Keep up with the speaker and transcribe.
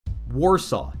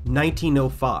Warsaw,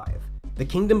 1905. The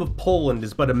Kingdom of Poland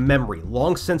is but a memory,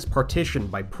 long since partitioned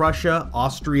by Prussia,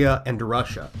 Austria, and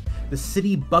Russia. The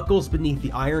city buckles beneath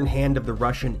the iron hand of the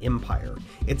Russian Empire,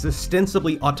 its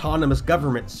ostensibly autonomous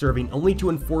government serving only to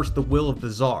enforce the will of the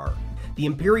Tsar. The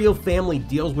imperial family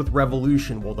deals with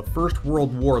revolution while the First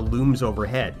World War looms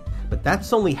overhead, but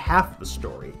that's only half the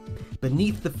story.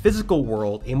 Beneath the physical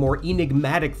world, a more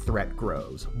enigmatic threat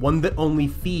grows, one that only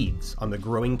feeds on the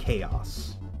growing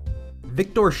chaos.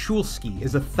 Viktor Szulski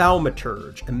is a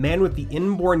thaumaturge, a man with the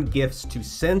inborn gifts to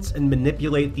sense and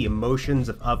manipulate the emotions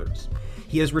of others.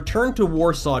 He has returned to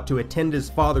Warsaw to attend his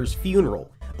father's funeral,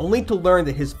 only to learn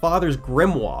that his father's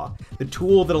grimoire, the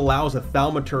tool that allows a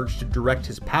thaumaturge to direct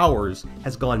his powers,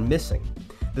 has gone missing.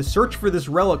 The search for this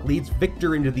relic leads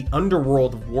Viktor into the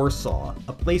underworld of Warsaw,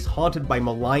 a place haunted by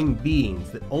malign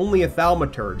beings that only a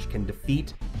thaumaturge can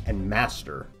defeat and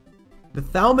master. The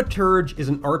Thaumaturge is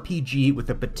an RPG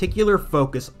with a particular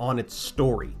focus on its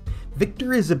story.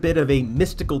 Viktor is a bit of a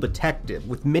mystical detective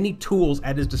with many tools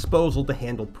at his disposal to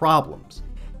handle problems.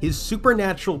 His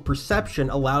supernatural perception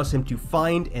allows him to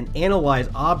find and analyze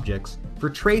objects for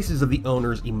traces of the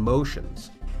owner's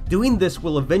emotions. Doing this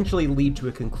will eventually lead to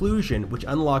a conclusion which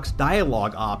unlocks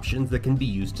dialogue options that can be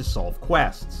used to solve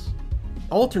quests.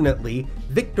 Alternately,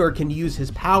 Viktor can use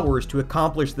his powers to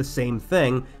accomplish the same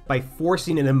thing by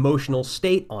forcing an emotional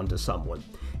state onto someone.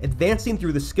 Advancing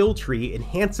through the skill tree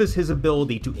enhances his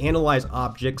ability to analyze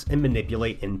objects and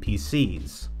manipulate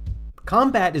NPCs.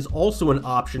 Combat is also an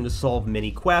option to solve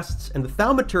many quests, and the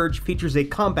Thaumaturge features a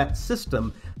combat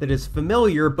system that is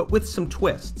familiar but with some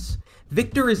twists.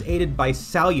 Viktor is aided by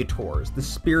Salutors, the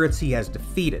spirits he has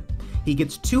defeated. He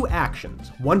gets two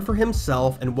actions, one for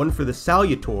himself and one for the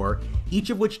Salutor, each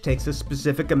of which takes a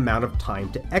specific amount of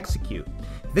time to execute.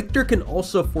 Viktor can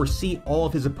also foresee all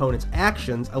of his opponent's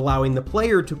actions, allowing the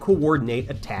player to coordinate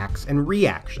attacks and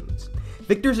reactions.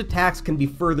 Viktor's attacks can be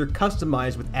further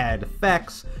customized with added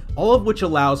effects, all of which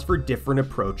allows for different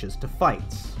approaches to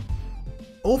fights.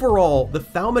 Overall, the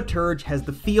Thaumaturge has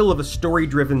the feel of a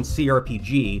story-driven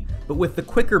CRPG, but with the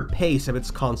quicker pace of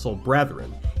its console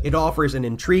brethren. It offers an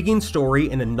intriguing story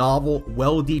in a novel,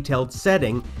 well-detailed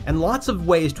setting, and lots of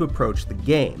ways to approach the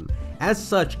game. As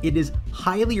such, it is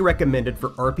highly recommended for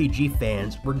RPG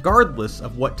fans regardless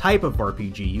of what type of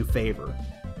RPG you favor.